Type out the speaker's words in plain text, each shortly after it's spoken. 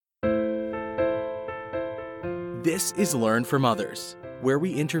This is Learn from Others, where we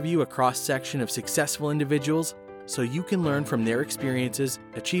interview a cross-section of successful individuals so you can learn from their experiences,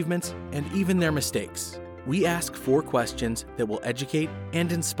 achievements, and even their mistakes. We ask 4 questions that will educate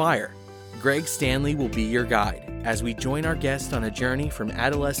and inspire. Greg Stanley will be your guide as we join our guest on a journey from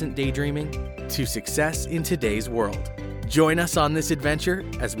adolescent daydreaming to success in today's world. Join us on this adventure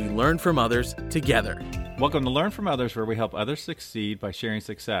as we learn from others together. Welcome to Learn from Others, where we help others succeed by sharing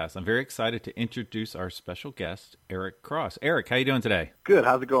success. I'm very excited to introduce our special guest, Eric Cross. Eric, how you doing today? Good.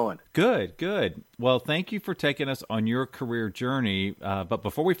 How's it going? Good. Well, thank you for taking us on your career journey. But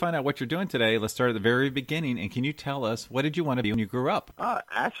before we find out what you're doing today, let's start at the very beginning. And can you tell us, what did you want to be when you grew up?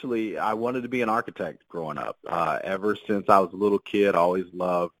 Actually, I wanted to be an architect growing up. Ever since I was a little kid, I always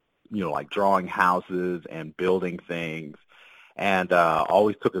loved, like drawing houses and building things. And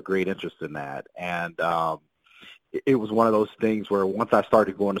always took a great interest in that. And it was one of those things where once I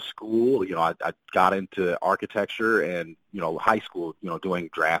started going to school, I got into architecture and, high school, doing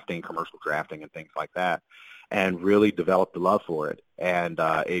drafting, commercial drafting and things like that, and really developed a love for it. And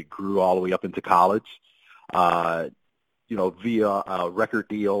it grew all the way up into college, via a record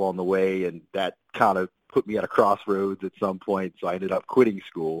deal on the way, and that kind of put me at a crossroads at some point, so I ended up quitting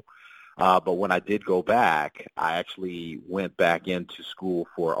school. But when I did go back, I actually went back into school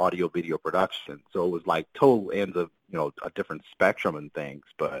for audio video production. So it was like total ends of, a different spectrum and things.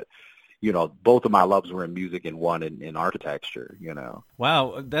 But, both of my loves were in music and one in architecture,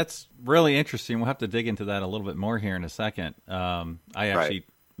 Wow, that's really interesting. We'll have to dig into that a little bit more here in a second. I actually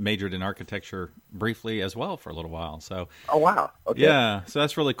majored in architecture briefly as well for a little while. So, oh, wow. Okay. Yeah, so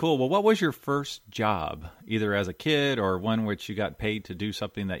that's really cool. Well, what was your first job, either as a kid or one which you got paid to do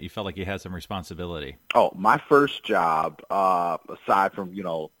something that you felt like you had some responsibility? Oh, my first job, aside from,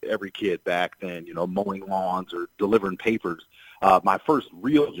 every kid back then, mowing lawns or delivering papers, my first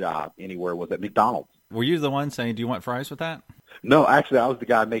real job anywhere was at McDonald's. Were you the one saying, do you want fries with that? No, actually, I was the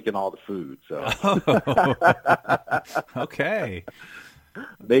guy making all the food. So. Oh, okay.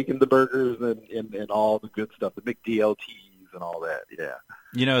 Making the burgers and all the good stuff, the McDLTs and all that, yeah.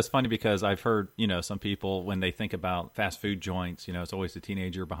 It's funny because I've heard, some people, when they think about fast food joints, it's always the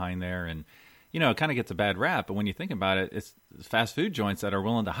teenager behind there. And, it kind of gets a bad rap. But when you think about it, it's fast food joints that are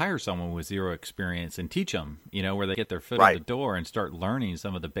willing to hire someone with zero experience and teach them, where they get their foot in the door and start learning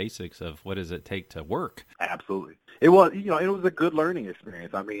some of the basics of what does it take to work. Absolutely. It was, it was a good learning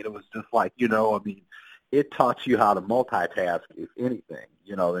experience. I mean, it was just like, it taught you how to multitask, if anything,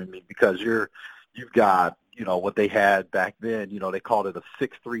 because you've got, what they had back then, they called it a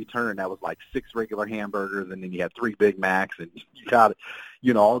 6-3 turn. That was like 6 regular hamburgers, and then you had 3 Big Macs, and you got,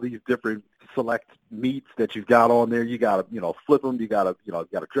 all these different select meats that you've got on there. You got to, flip them. You got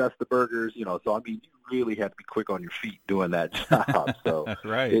to dress the burgers, so I mean, you really had to be quick on your feet doing that job. So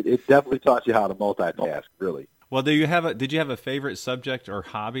right. It definitely taught you how to multitask, really. Well, did you have a favorite subject or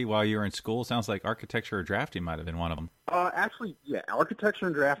hobby while you were in school? Sounds like architecture or drafting might have been one of them. Actually, yeah, architecture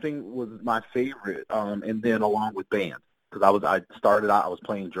and drafting was my favorite, and then along with band, because I started out, I was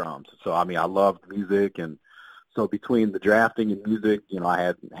playing drums. So, I mean, I loved music, and so between the drafting and music,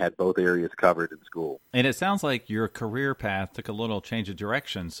 I had both areas covered in school. And it sounds like your career path took a little change of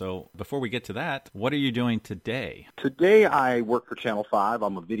direction. So before we get to that, what are you doing today? Today, I work for Channel 5.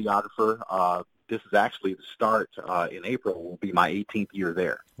 I'm a videographer. This is actually the start. In April will be my 18th year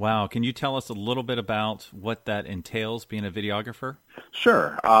there. Wow. Can you tell us a little bit about what that entails, being a videographer?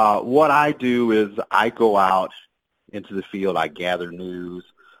 Sure. What I do is I go out into the field. I gather news.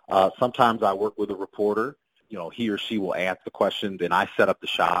 Sometimes I work with a reporter. He or she will ask the questions, and I set up the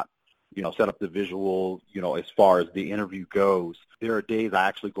shot, set up the visual, as far as the interview goes. There are days I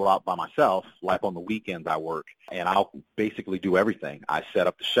actually go out by myself, like on the weekends I work, and I'll basically do everything. I set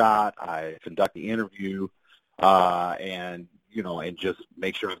up the shot, I conduct the interview, and just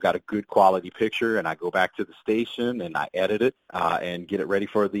make sure I've got a good quality picture, and I go back to the station and I edit it and get it ready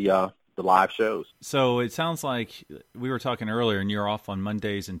for the live shows. So it sounds like we were talking earlier, and you're off on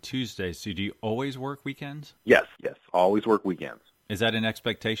Mondays and Tuesdays. So do you always work weekends? Yes, always work weekends. Is that an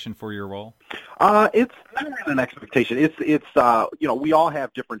expectation for your role? It's not really an expectation. It's we all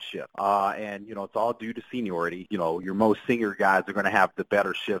have different shifts, and it's all due to seniority. Your most senior guys are going to have the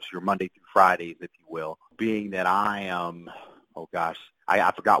better shifts, your Monday through Fridays, if you will. Being that I am,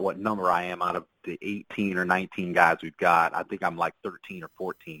 I forgot what number I am out of the 18 or 19 guys we've got. I think I'm like 13 or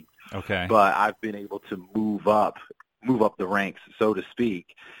 14. Okay. But I've been able to move up the ranks, so to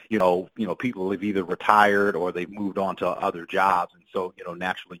speak. People have either retired or they've moved on to other jobs, and so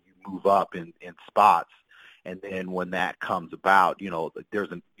naturally you move up in spots. And then when that comes about, there's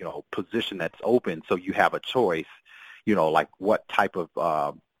a position that's open, so you have a choice, like what type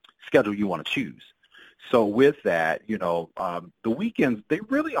of schedule you want to choose. So with that, the weekends, they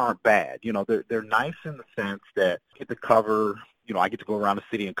really aren't bad. They're nice in the sense that I get to cover, I get to go around the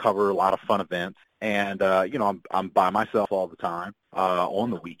city and cover a lot of fun events. And, I'm by myself all the time on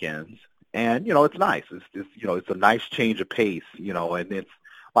the weekends. And, it's nice. It's a nice change of pace, and it's,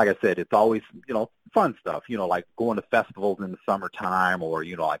 like I said, it's always, fun stuff, like going to festivals in the summertime or,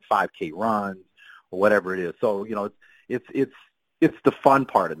 like 5K runs or whatever it is. So, it's the fun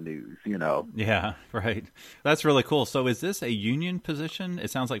part of news, Yeah, right. That's really cool. So is this a union position? It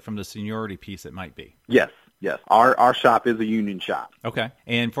sounds like from the seniority piece it might be. Yes. Our shop is a union shop. Okay.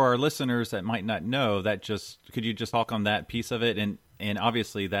 And for our listeners that might not know, could you just talk on that piece of it? And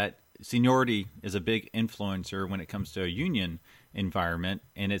obviously that seniority is a big influencer when it comes to a union environment.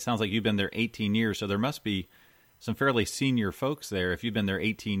 And it sounds like you've been there 18 years, so there must be some fairly senior folks there if you've been there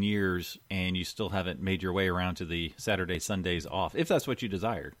 18 years and you still haven't made your way around to the Saturday, Sundays off, if that's what you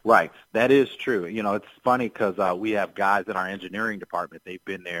desired. Right. That is true. It's funny because we have guys in our engineering department. They've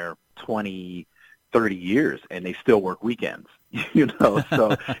been there 20, 30 years, and they still work weekends,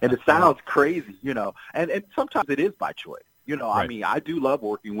 so, and it sounds crazy, and sometimes it is by choice. Right. I mean, I do love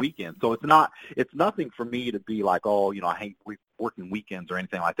working weekends, so it's nothing for me to be like, oh, I hate working weekends or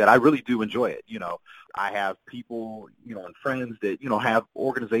anything like that. I really do enjoy it. I have people, and friends that, have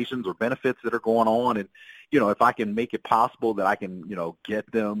organizations or benefits that are going on. And, if I can make it possible that I can, get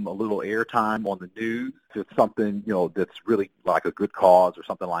them a little airtime on the news, if it's something, that's really like a good cause or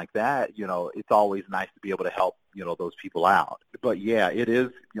something like that, it's always nice to be able to help, those people out. But yeah, it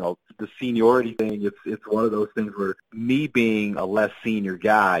is, the seniority thing. It's one of those things where me being a less senior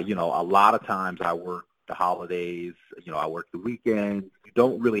guy, a lot of times I work the holidays, I work the weekends. You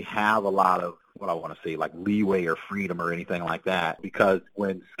don't really have a lot of what I want to say, like leeway or freedom or anything like that, because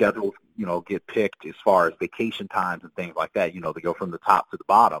when schedules, get picked as far as vacation times and things like that, they go from the top to the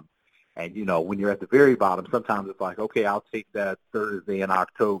bottom. And, when you're at the very bottom, sometimes it's like, okay, I'll take that Thursday in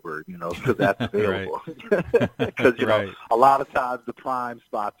October, because that's available. Because, right. A lot of times the prime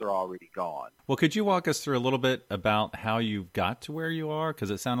spots are already gone. Well, could you walk us through a little bit about how you got to where you are?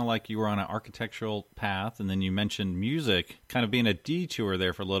 Because it sounded like you were on an architectural path, and then you mentioned music kind of being a detour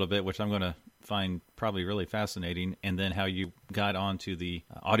there for a little bit, which I'm going to find probably really fascinating, and then how you got onto the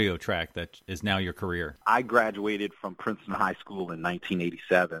audio track that is now your career. I graduated from Princeton High School in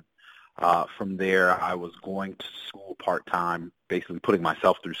 1987. From there, I was going to school part-time, basically putting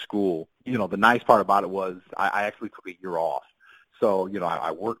myself through school. The nice part about it was I actually took a year off. So,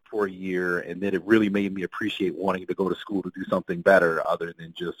 I worked for a year, and then it really made me appreciate wanting to go to school to do something better other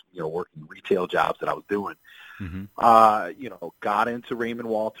than just, working retail jobs that I was doing. Mm-hmm. Got into Raymond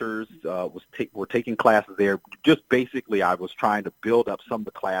Walters, we're taking classes there. Just basically, I was trying to build up some of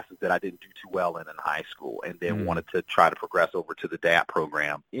the classes that I didn't do too well in high school, and then wanted to try to progress over to the DAP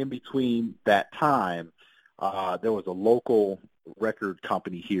program. In between that time, there was a local record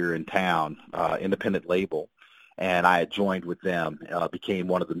company here in town, independent label, and I had joined with them, became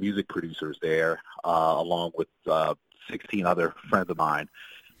one of the music producers there, along with 16 other friends of mine,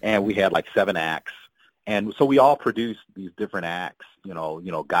 and we had like 7 acts. And so we all produced these different acts,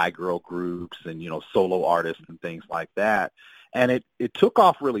 guy-girl groups and, solo artists and things like that. And it took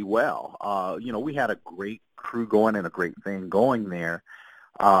off really well. We had a great crew going and a great thing going there.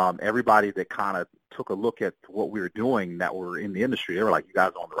 Everybody that kind of took a look at what we were doing that were in the industry, they were like, you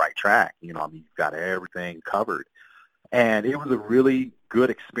guys are on the right track. You've got everything covered. And it was a really good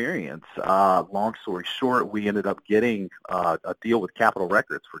experience. Long story short, we ended up getting a deal with Capitol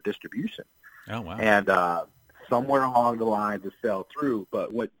Records for distribution. Oh, wow. And somewhere along the lines it fell through.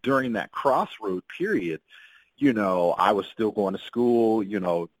 But during that crossroad period, I was still going to school,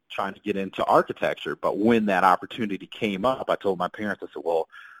 trying to get into architecture. But when that opportunity came up, I told my parents, I said, well,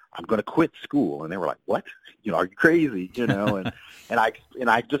 I'm going to quit school. And they were like, what? Are you crazy? And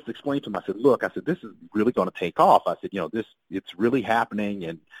I just explained to them, I said, look, this is really going to take off. I said, it's really happening.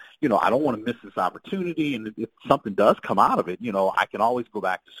 And, I don't want to miss this opportunity. And if something does come out of it, I can always go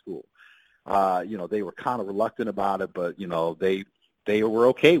back to school. They were kind of reluctant about it, but, they were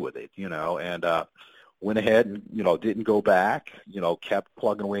okay with it, and went ahead and, didn't go back, kept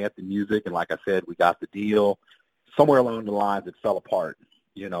plugging away at the music. And like I said, we got the deal. Somewhere along the lines, it fell apart,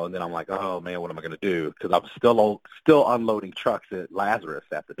 and then I'm like, oh, man, what am I going to do? Because I was still unloading trucks at Lazarus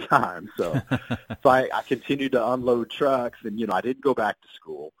at the time. So I continued to unload trucks, and, I didn't go back to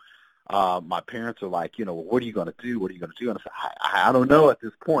school. My parents are like, what are you going to do? What are you going to do? And I said, I don't know at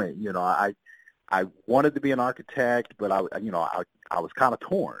this point. I wanted to be an architect, but I was kind of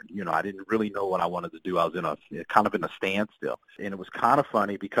torn. I didn't really know what I wanted to do. I was in a standstill. And it was kind of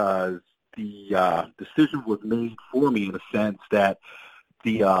funny because the decision was made for me in the sense that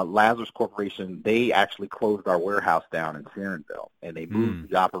the Lazarus Corporation, they actually closed our warehouse down in Sharonville, and they moved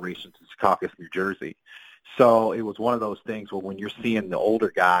the operation to Secaucus, New Jersey. So it was one of those things where when you're seeing the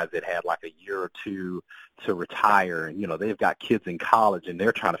older guys that had like a year or two to retire, and, you know, they've got kids in college and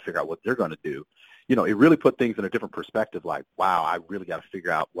they're trying to figure out what they're going to do, you know, it really put things in a different perspective, like, wow, I really got to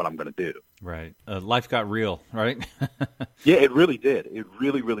figure out what I'm going to do. Right. Life got real, right? Yeah, it really did. It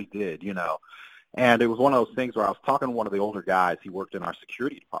really, really did, you know. And it was one of those things where I was talking to one of the older guys. He worked in our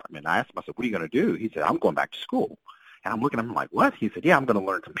security department. And I asked him, I said, what are you going to do? He said, I'm going back to school. And I'm looking at him like, what? He said, yeah, I'm going to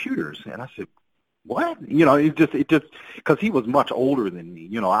learn computers. And I said, what? You know, it just, because he was much older than me.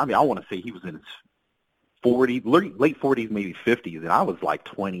 You know, I mean, I want to say he was in his 40s, late 40s, maybe 50s. And I was like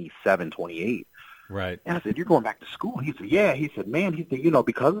 27, 28. Right. And I said, you're going back to school? He said, yeah. He said, man, he said, you know,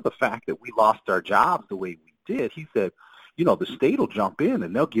 because of the fact that we lost our jobs the way we did, he said, you know, the state will jump in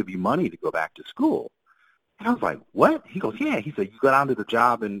and they'll give you money to go back to school. And I was like, what? He goes, yeah. He said, you go down to the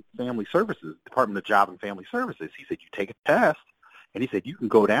Job and Family Services, Department of Job and Family Services. He said, you take a test. And he said, you can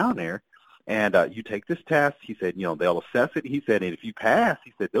go down there and you take this test. He said, you know, they'll assess it. He said, and if you pass,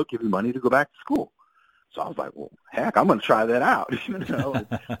 he said, they'll give you money to go back to school. So I was like, well, heck, I'm going to try that out. You know,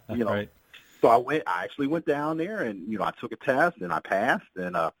 Right. So I actually went down there and, you know, I took a test and I passed,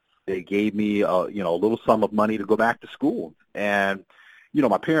 and they gave me, you know, a little sum of money to go back to school. And, you know,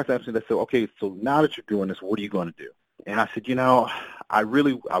 my parents asked me, they said, okay, so now that you're doing this, what are you going to do? And I said, you know, I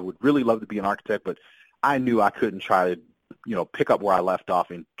would really love to be an architect, but I knew I couldn't try to, you know, pick up where I left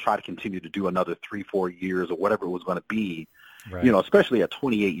off and try to continue to do another 3-4 years or whatever it was going to be, Right. you know, especially at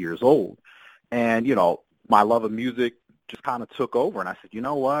 28 years old. And, you know, my love of music just kind of took over. And I said, you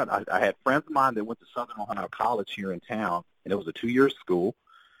know what? I had friends of mine that went to Southern Ohio College here in town, and it was a 2-year school.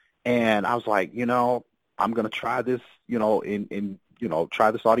 And I was like, you know, I'm going to try this, you know, you know,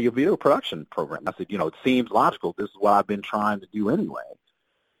 try this audio video production program. I said, you know, it seems logical. This is what I've been trying to do anyway.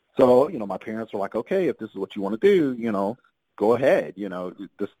 So, you know, my parents were like, okay, if this is what you want to do, you know, go ahead. You know,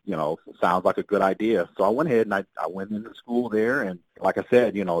 this, you know, sounds like a good idea. So I went ahead and I went into school there. And like I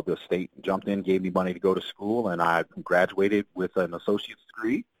said, you know, the state jumped in, gave me money to go to school, and I graduated with an associate's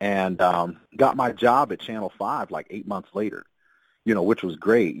degree and got my job at Channel 5 like 8 months later, you know, which was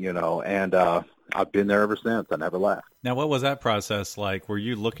great, you know, and I've been there ever since. I never left. Now, what was that process like? Were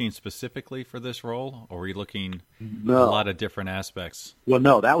you looking specifically for this role, or were you looking No. at a lot of different aspects? Well,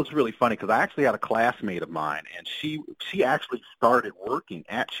 no, that was really funny because I actually had a classmate of mine, and she actually started working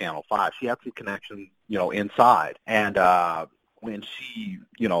at Channel 5. She had some connections, you know, inside. And when she,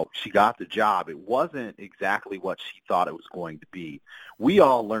 you know, she got the job, it wasn't exactly what she thought it was going to be. We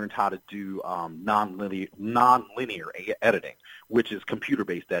all learned how to do non-linear editing, which is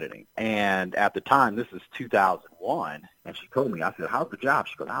computer-based editing. And at the time, this is 2001, and she told me, I said, how's the job?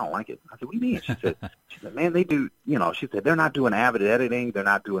 She goes, I don't like it. I said, what do you mean? She said, man, they do, you know, she said, they're not doing Avid editing. They're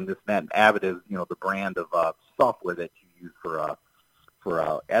not doing this and that. And Avid is, you know, the brand of software that you use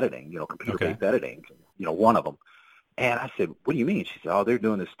for editing, you know, computer-based editing, you know, one of them. And I said, what do you mean? She said, oh, they're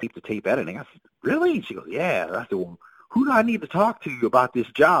doing this tape-to-tape editing. I said, really? And she goes, yeah. And I said, well, who do I need to talk to about this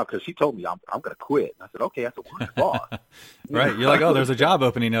job? Because she told me I'm going to quit. And I said, okay. I said, who's the boss? Right. You're like, oh, there's a job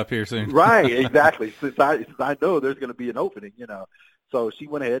opening up here soon. Right, exactly. Since I know there's going to be an opening, you know. So she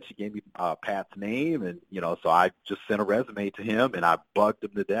went ahead. She gave me Pat's name, and, you know, so I just sent a resume to him, and I bugged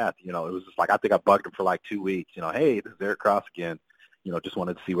him to death. You know, it was just like, I think I bugged him for like 2 weeks. You know, hey, this is Eric Cross again. You know, just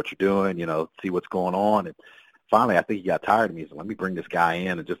wanted to see what you're doing, you know, see what's going on. And finally, I think he got tired of me. So let me bring this guy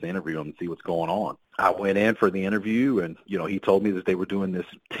in and just interview him and see what's going on. I went in for the interview, and, you know, he told me that they were doing this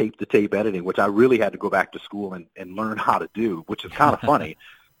tape-to-tape editing, which I really had to go back to school and learn how to do, which is kind of funny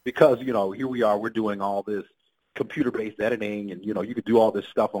because, you know, here we are, we're doing all this computer-based editing, and, you know, you could do all this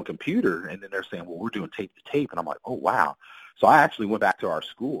stuff on computer, and then they're saying, well, we're doing tape-to-tape. And I'm like, oh, wow. So I actually went back to our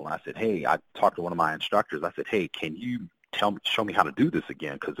school, and I said, hey, I talked to one of my instructors. I said, hey, can you show me how to do this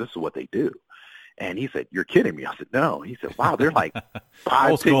again, because this is what they do. And he said, you're kidding me. I said, no. He said, wow, they're like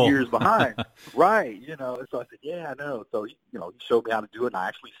 5-10 years behind. Right. You know, so I said, yeah, I know. So, you know, he showed me how to do it, and I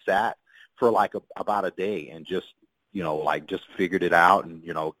actually sat for like about a day and just, you know, like just figured it out and,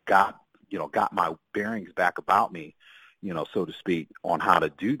 you know, got my bearings back about me, you know, so to speak, on how to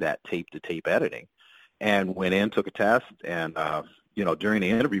do that tape-to-tape editing. And went in, took a test, and, you know, during the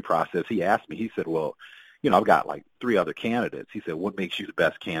interview process, he asked me, he said, well, you know, I've got like 3 other candidates. He said, what makes you the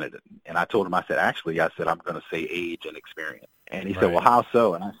best candidate? And I told him, I said, I'm going to say age and experience. And he said, well, how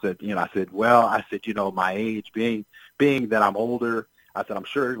so? And I said, you know, my age being that I'm older, I said, I'm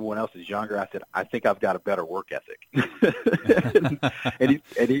sure everyone else is younger. I said, I think I've got a better work ethic. and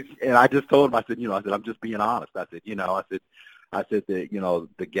I just told him, I said, I'm just being honest. I said, I said that,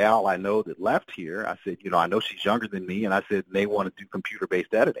 the gal I know that left here, I said, I know she's younger than me, and I said they want to do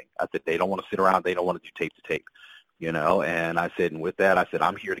computer-based editing. I said they don't want to sit around, they don't want to do tape-to-tape, and I said, and with that, I said,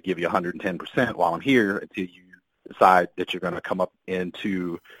 I'm here to give you 110% while I'm here until you decide that you're going to come up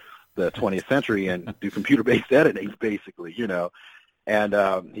into the 20th century and do computer-based editing, basically, And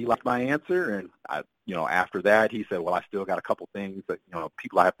he liked my answer, and after that, he said, well, I still got a couple things that,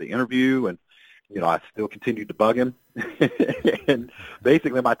 people I have to interview, and I still continued to bug him, and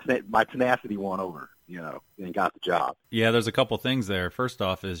basically my tenacity won over, and got the job. Yeah, there's a couple things there. First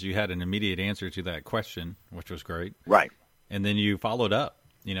off is you had an immediate answer to that question, which was great. Right. And then you followed up.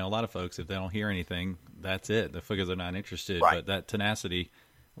 A lot of folks, if they don't hear anything, that's it. The figures are not interested. Right. But that tenacity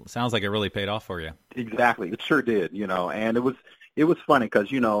sounds like it really paid off for you. Exactly. It sure did, and it was funny because,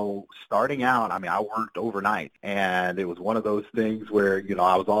 starting out, I worked overnight, and it was one of those things where,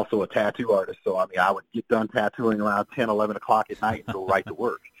 I was also a tattoo artist. So, I would get done tattooing around 10, 11 o'clock at night and go right to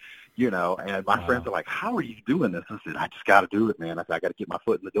work, and my friends are like, how are you doing this? I said, I just got to do it, man. I said, I got to get my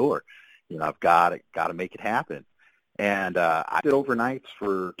foot in the door. I've got to make it happen. And I did overnights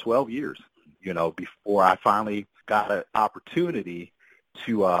for 12 years, before I finally got an opportunity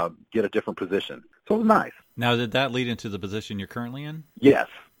to get a different position. So it was nice. Now, did that lead into the position you're currently in? Yes,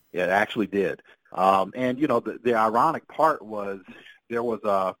 it actually did. And, the ironic part was there was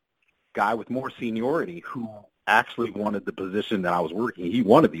a guy with more seniority who actually wanted the position that I was working. He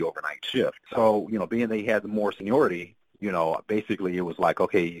wanted the overnight shift. So, being that he had more seniority, basically it was like,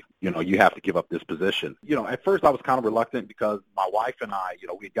 okay, you have to give up this position. At first I was kind of reluctant because my wife and I,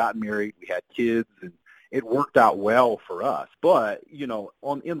 we had gotten married, we had kids, and it worked out well for us. But, in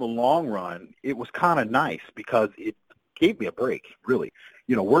the long run, it was kind of nice because it gave me a break, really.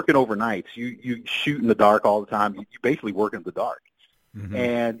 Working overnights, you shoot in the dark all the time. You basically work in the dark. Mm-hmm.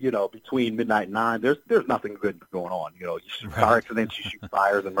 And, between midnight and 9, there's nothing good going on. You shoot car accidents, you shoot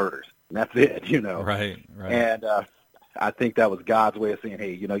fires and murders. And that's it, Right. And I think that was God's way of saying,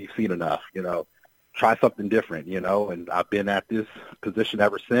 hey, you've seen enough, try something different, and I've been at this position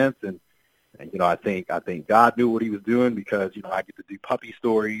ever since. And I think God knew what he was doing because, I get to do puppy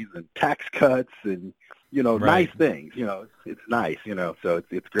stories and tax cuts and, nice things, it's nice, so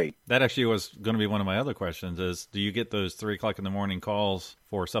it's great. That actually was going to be one of my other questions is, do you get those 3:00 in the morning calls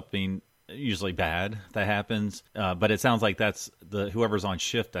for something usually bad that happens? But it sounds like that's whoever's on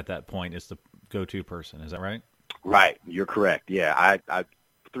shift at that point is the go-to person. Is that right? Right. You're correct. Yeah. I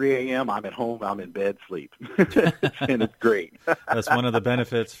 3 a.m., I'm at home, I'm in bed, sleep. And it's great. That's one of the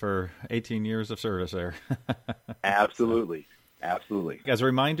benefits for 18 years of service there. Absolutely. Absolutely. As a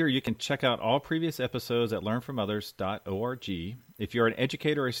reminder, you can check out all previous episodes at learnfromothers.org. If you're an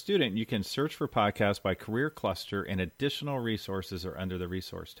educator or a student, you can search for podcasts by career cluster, and additional resources are under the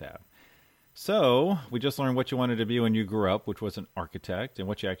resource tab. So we just learned what you wanted to be when you grew up, which was an architect, and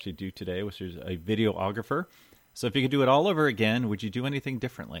what you actually do today, which is a videographer. So if you could do it all over again, would you do anything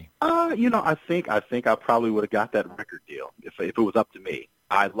differently? I think I probably would have got that record deal if it was up to me.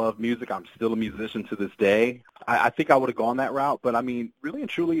 I love music. I'm still a musician to this day. I think I would have gone that route. But, really and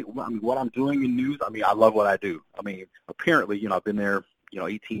truly, what I'm doing in news, I love what I do. Apparently, I've been there,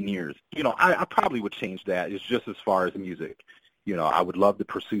 18 years. I probably would change that. It's just as far as music. I would love to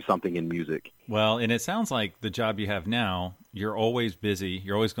pursue something in music. Well, and it sounds like the job you have now, you're always busy.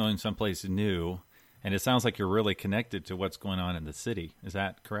 You're always going someplace new. And it sounds like you're really connected to what's going on in the city. Is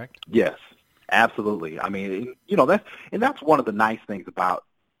that correct? Yes, absolutely. That's one of the nice things about,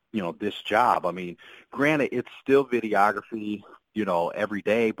 this job. Granted, it's still videography, every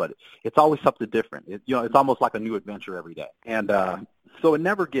day, but it's always something different. It's almost like a new adventure every day. And so it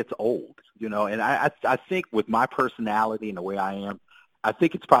never gets old, and I think with my personality and the way I am, I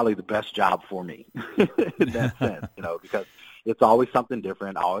think it's probably the best job for me in that sense, because it's always something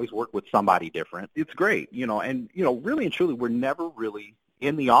different. I always work with somebody different. It's great, and, really and truly, we're never really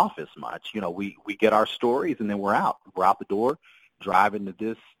in the office much. We get our stories and then we're out. We're out the door, driving to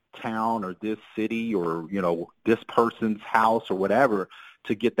this town or this city or, this person's house or whatever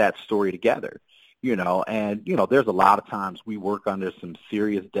to get that story together. And, there's a lot of times we work under some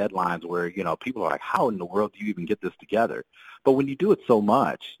serious deadlines where, people are like, how in the world do you even get this together? But when you do it so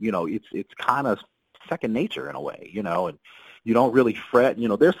much, it's kind of second nature in a way, and you don't really fret.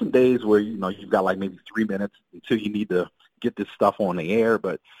 There's some days where, you've got like maybe 3 minutes until you need to get this stuff on the air,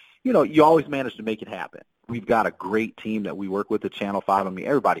 but, you always manage to make it happen. We've got a great team that we work with at Channel 5.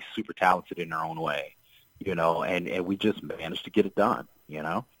 Everybody's super talented in their own way, and we just managed to get it done.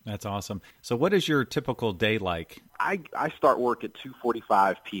 That's awesome. So what is your typical day like? I start work at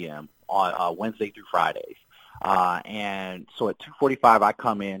 2:45 p.m. on Wednesday through Fridays. And so at 2:45 I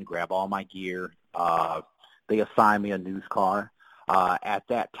come in, grab all my gear. they assign me a news car. At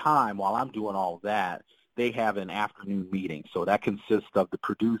that time, while I'm doing all that, they have an afternoon meeting. So that consists of the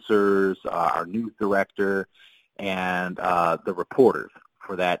producers, our news director, and the reporters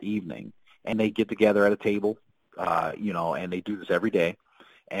for that evening. And they get together at a table, and they do this every day.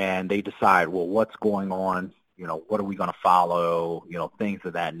 And they decide, well, what's going on? What are we going to follow? Things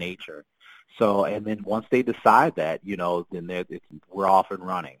of that nature. So, and then once they decide that, then we're off and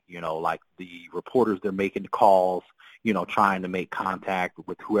running. Like the reporters, they're making calls, trying to make contact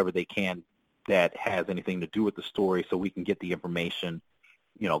with whoever they can that has anything to do with the story so we can get the information,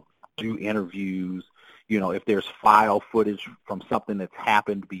 do interviews. If there's file footage from something that's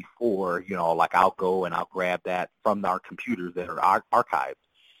happened before, like I'll go and I'll grab that from our computers that are archived.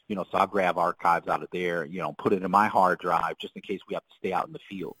 So I'll grab archives out of there, put it in my hard drive just in case we have to stay out in the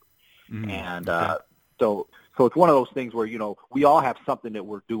field. And okay. So it's one of those things where, we all have something that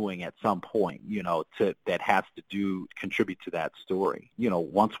we're doing at some point, that has to contribute to that story.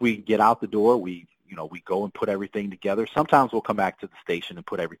 Once we get out the door, we go and put everything together. Sometimes we'll come back to the station and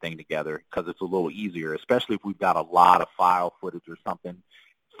put everything together because it's a little easier, especially if we've got a lot of file footage or something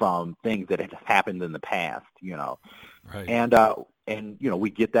from things that have happened in the past, Right. And we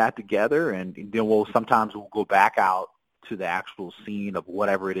get that together, and then sometimes we'll go back out to the actual scene of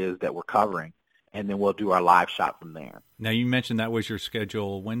whatever it is that we're covering, and then we'll do our live shot from there. Now, you mentioned that was your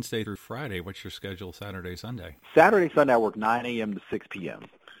schedule Wednesday through Friday. What's your schedule Saturday, Sunday? Saturday, Sunday, I work 9 a.m. to 6 p.m.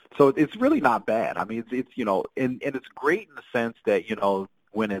 So it's really not bad. I mean, it's and it's great in the sense that,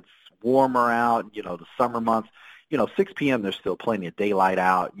 when it's warmer out, the summer months, 6 p.m. there's still plenty of daylight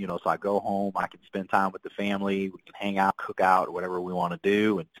out, so I go home, I can spend time with the family, we can hang out, cook out, whatever we want to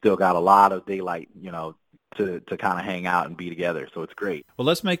do, and still got a lot of daylight, to kind of hang out and be together. So it's great. Well,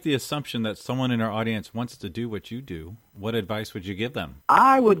 let's make the assumption that someone in our audience wants to do what you do. What advice would you give them?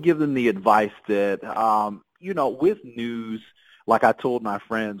 I would give them the advice that, with news, like I told my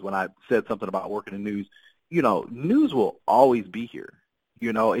friends when I said something about working in news, news will always be here.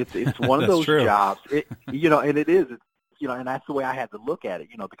 It's one of those true. jobs, and it is, and that's the way I had to look at it,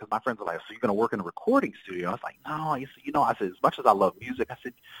 because my friends were like, so you're going to work in a recording studio? I was like, no, I said, as much as I love music, I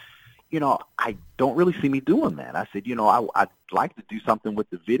said, I don't really see me doing that. I said, I'd like to do something with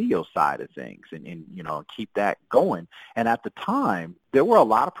the video side of things and keep that going. And at the time, there were a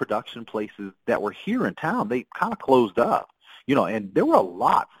lot of production places that were here in town. They kind of closed up, and there were a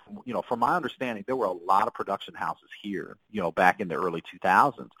lot, from my understanding, there were a lot of production houses here, back in the early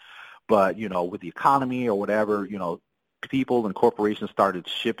 2000s. But, with the economy or whatever, people and corporations started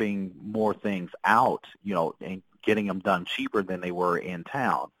shipping more things out, and getting them done cheaper than they were in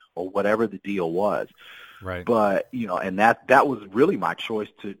town, or whatever the deal was. Right. But, and that was really my choice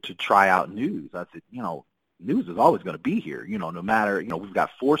to try out news. I said, news is always going to be here, no matter, we've got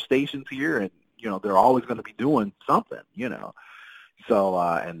 4 stations here, and, they're always going to be doing something, So,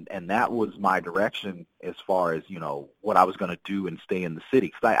 and that was my direction as far as, what I was going to do and stay in the city.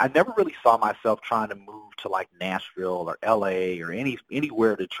 Because I never really saw myself trying to move to like Nashville or L.A. or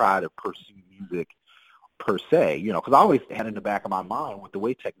anywhere to try to pursue music per se, because I always had in the back of my mind with the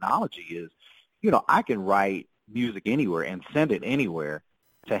way technology is, I can write music anywhere and send it anywhere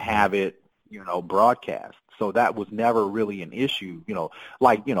to have it, broadcast. So that was never really an issue,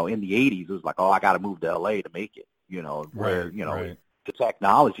 like, in the 80s, it was like, oh, I got to move to L.A. to make it, where, Right. The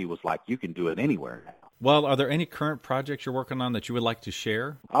technology was like, you can do it anywhere now. Well, are there any current projects you're working on that you would like to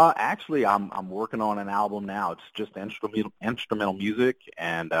share? Actually, I'm working on an album now. It's just instrumental music,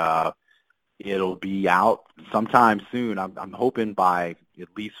 and it'll be out sometime soon. I'm hoping by at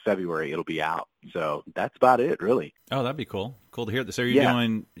least February it'll be out. So that's about it, really. Oh, that'd be cool. Cool to hear that. So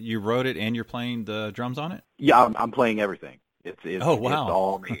you wrote it and you're playing the drums on it? Yeah, I'm playing everything. It's oh, wow. It's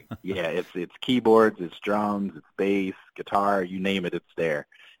all me. Yeah, it's keyboards, it's drums, it's bass, guitar, you name it, it's there.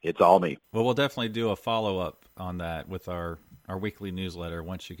 It's all me. Well, we'll definitely do a follow-up on that with our weekly newsletter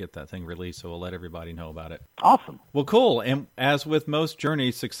once you get that thing released, so we'll let everybody know about it. Awesome. Well, cool. And as with most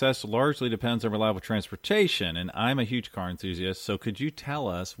journeys, success largely depends on reliable transportation, and I'm a huge car enthusiast, so could you tell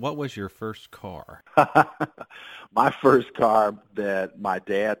us, what was your first car? My first car that my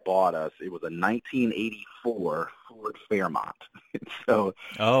dad bought us, it was a 1984 Ford Fairmont. So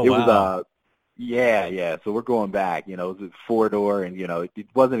oh, it wow. was Yeah. So we're going back, it was a 4-door, and, it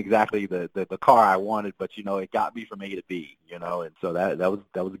wasn't exactly the car I wanted, but, it got me from A to B, and so that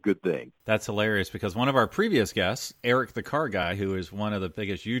was a good thing. That's hilarious, because one of our previous guests, Eric the Car Guy, who is one of the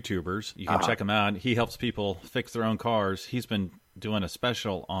biggest YouTubers, you can check him out. He helps people fix their own cars. He's been doing a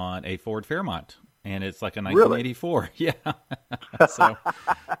special on a Ford Fairmont, and it's like a 1984. Really? Yeah. So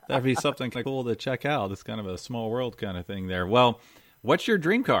that'd be something cool to check out. It's kind of a small world kind of thing there. Well, What's your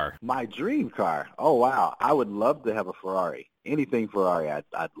dream car? My dream car. Oh, wow. I would love to have a Ferrari. Anything Ferrari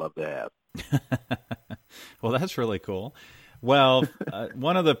I'd love to have. Well, that's really cool. Well,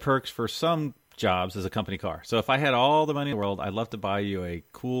 one of the perks for some jobs is a company car. So if I had all the money in the world, I'd love to buy you a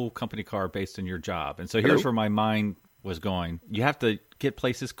cool company car based on your job. And so here's where my mind was going. You have to get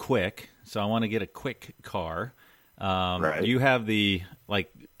places quick. So I want to get a quick car. Right. You have the,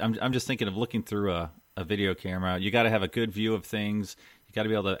 like, I'm just thinking of looking through a video camera. You got to have a good view of things. You got to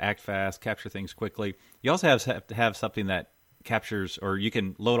be able to act fast, capture things quickly. You also have to have something that captures, or you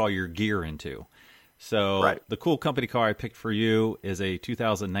can load all your gear into. So the cool company car I picked for you is a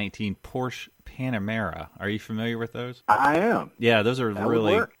 2019 Porsche Panamera. Are you familiar with those? I am. Yeah, those are That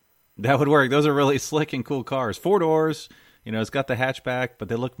really, would work. that would work. Those are really slick and cool cars. 4 doors, you know, it's got the hatchback, but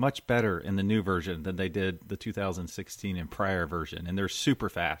they look much better in the new version than they did the 2016 and prior version. And they're super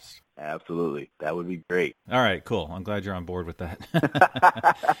fast. Absolutely. That would be great. All right, cool. I'm glad you're on board with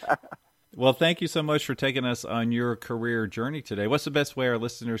that. Well, thank you so much for taking us on your career journey today. What's the best way our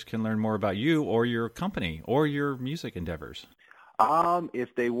listeners can learn more about you or your company or your music endeavors?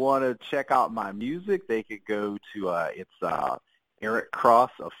 If they want to check out my music, they could go to Eric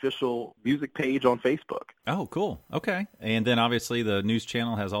Cross official music page on Facebook. Oh, cool. Okay. And then obviously the news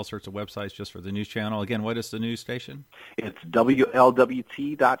channel has all sorts of websites just for the news channel. Again, what is the news station? It's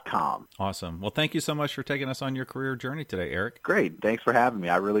WLWT.com. Awesome. Well, thank you so much for taking us on your career journey today, Eric. Great. Thanks for having me.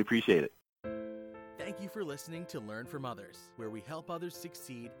 I really appreciate it. Thank you for listening to Learn from Others, where we help others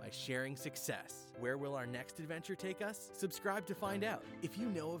succeed by sharing success. Where will our next adventure take us? Subscribe to find out. If you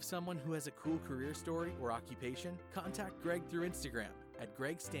know of someone who has a cool career story or occupation, contact Greg through Instagram at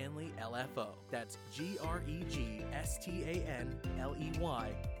Greg Stanley LFO. That's GregStanley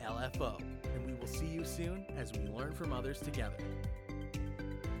LFO. And we will see you soon as we learn from others together.